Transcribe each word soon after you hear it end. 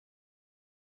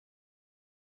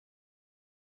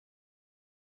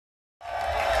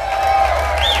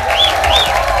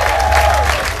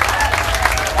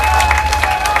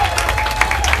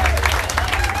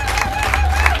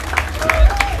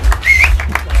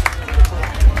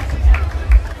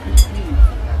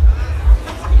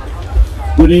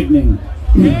Good evening.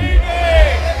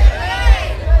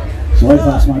 Sorry if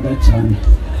that's my bedtime.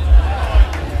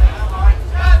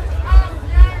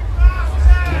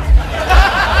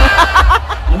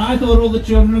 And I thought all the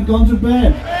children had gone to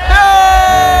bed.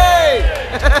 Hey!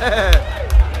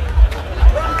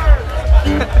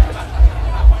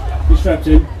 He's strapped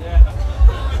in.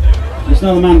 There's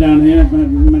another man down here.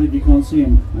 Many of you can't see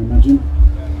him, I imagine.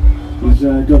 He's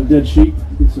got a dead sheep.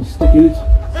 It's a stick in it.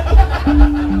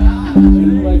 He's going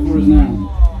to play for us now.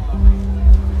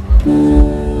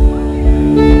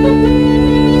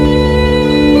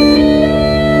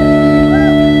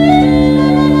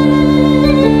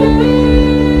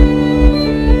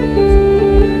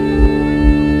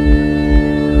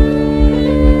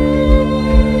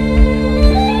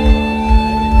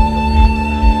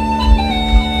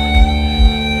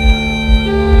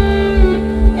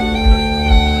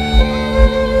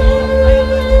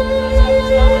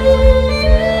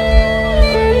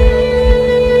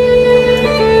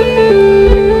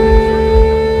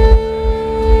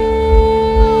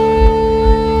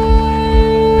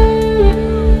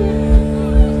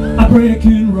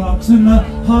 Breaking rocks in the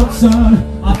hot sun.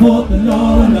 I fought the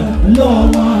law and the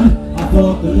law won. I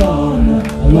fought the law and the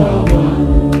law won.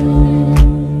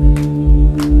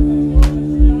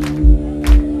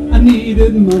 I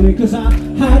needed money cause I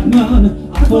had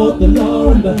none. I fought the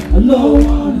law and the law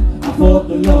won. I fought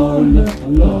the law and the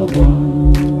law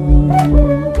won.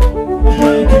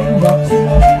 Breaking rocks in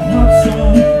the hot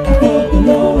sun. I fought the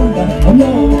law and the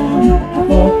law won. I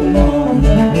fought the law and the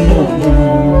law won.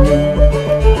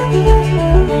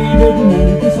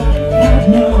 Cause I had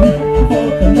none. I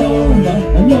fought the law and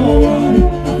the law won.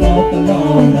 I fought the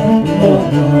law and the law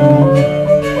won.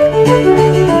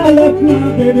 I left my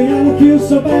baby and I feel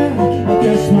so bad. I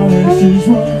guess my race is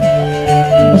wrong.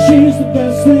 She's the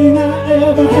best thing I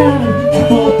ever had. I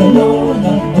fought the law and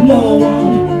the law won.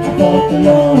 I fought the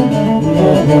law and the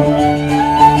law won.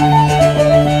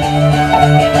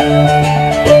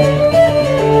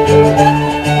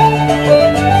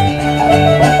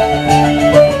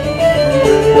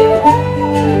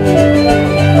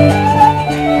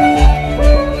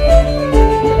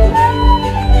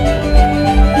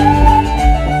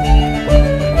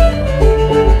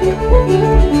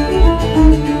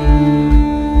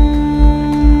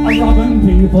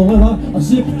 People with a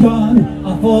zip gun. I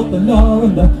fought the law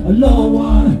and the law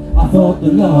won. I fought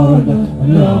the law and the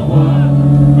law won.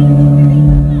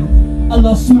 I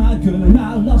lost my girl and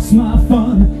I lost my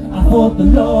fun. I fought the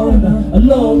law and the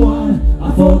law won.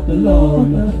 I fought the law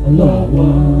and the law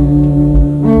won.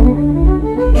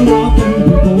 Robbing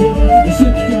people with a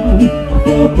zip gun. I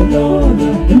fought the law and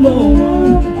the law won.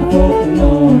 I fought the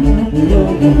law and the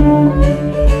law won.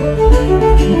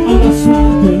 I lost my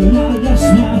girl and I lost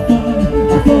my fun.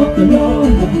 I fought the law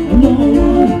and the law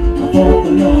won. I fought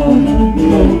the law and the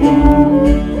law won.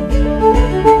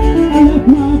 I left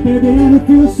my baby and it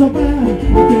feels so bad.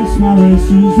 I guess my race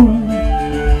is wrong.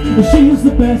 But she's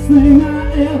the best thing I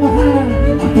ever had.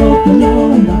 I fought the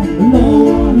law and the law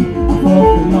won. I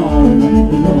fought the law and the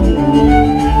law won.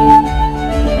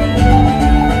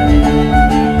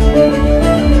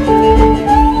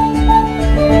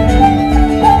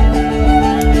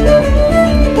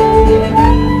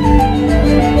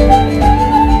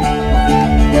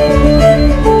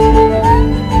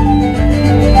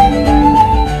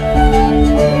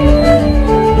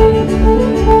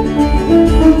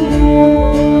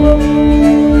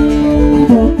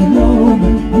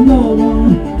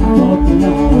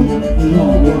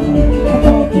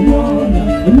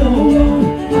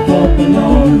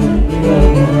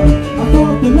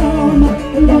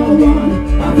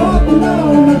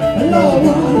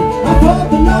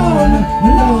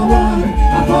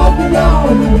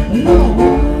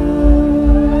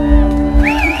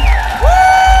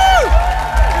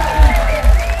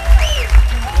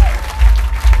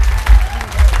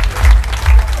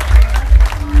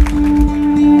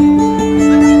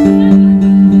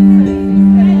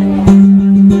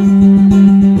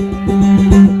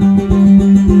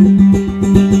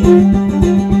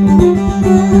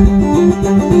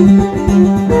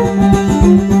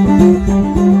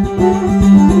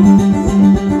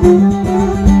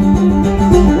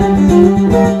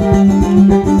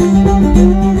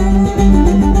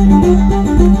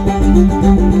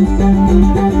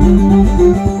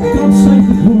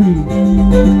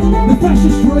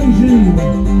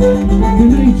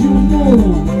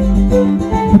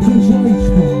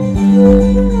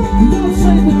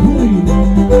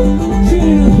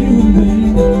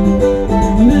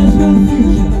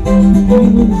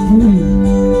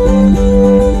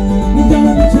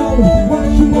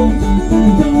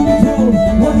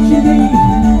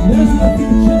 There's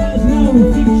nothing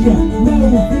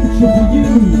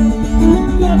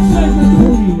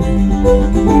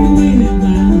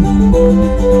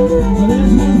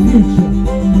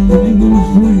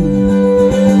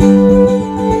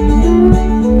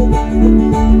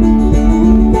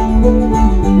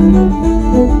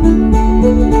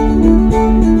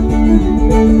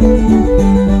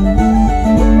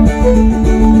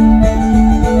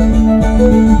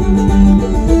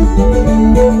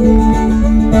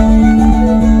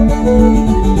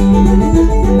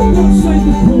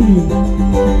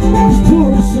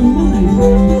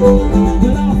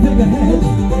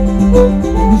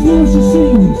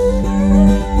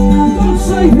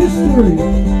Hungary,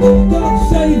 God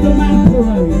save the man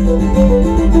parade.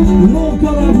 Lord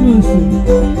God have mercy.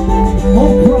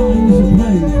 All crimes are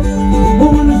paid.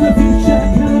 Woman is the future,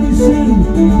 cannot be seen.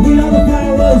 We are the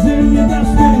flowers in your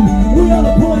dustbin. We are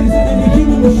the poison in your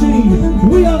human machine.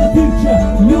 We are the future,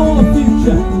 your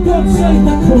future. God save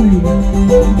the Queen.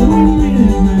 We mean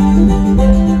it, man.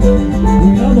 We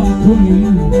love our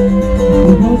Queen.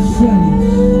 God save.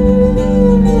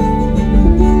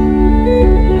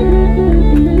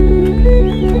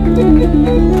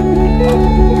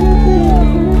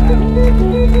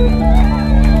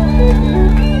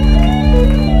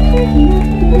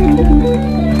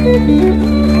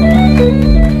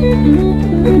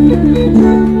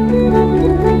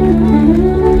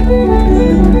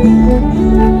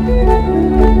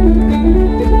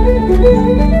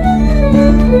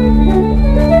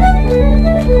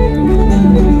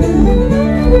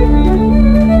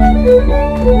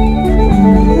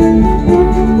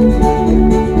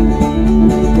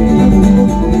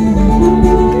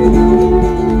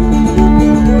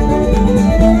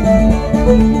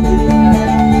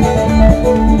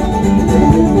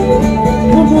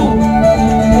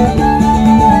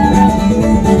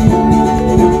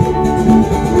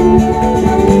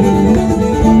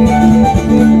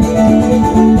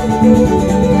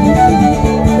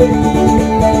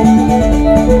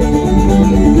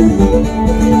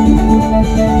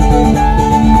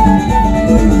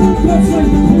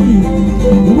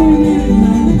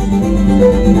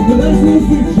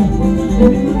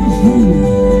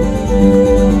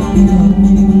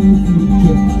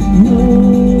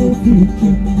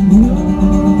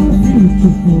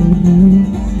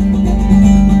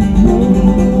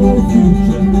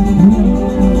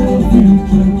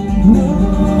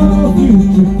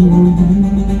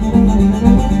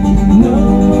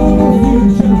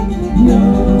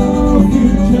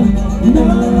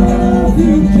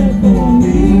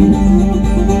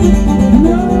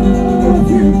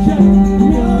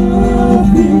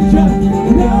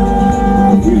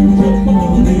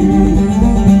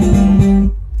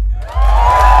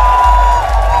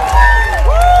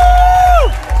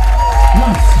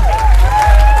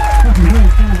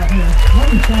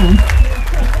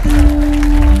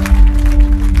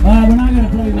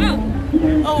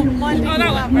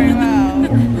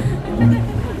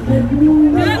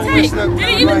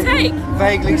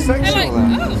 Vaguely sexual. Like,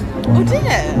 oh did it?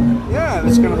 Yeah,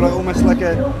 it's kind of like almost like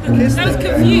a kiss. I was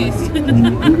confused.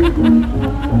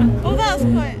 Oh, that's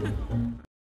quite.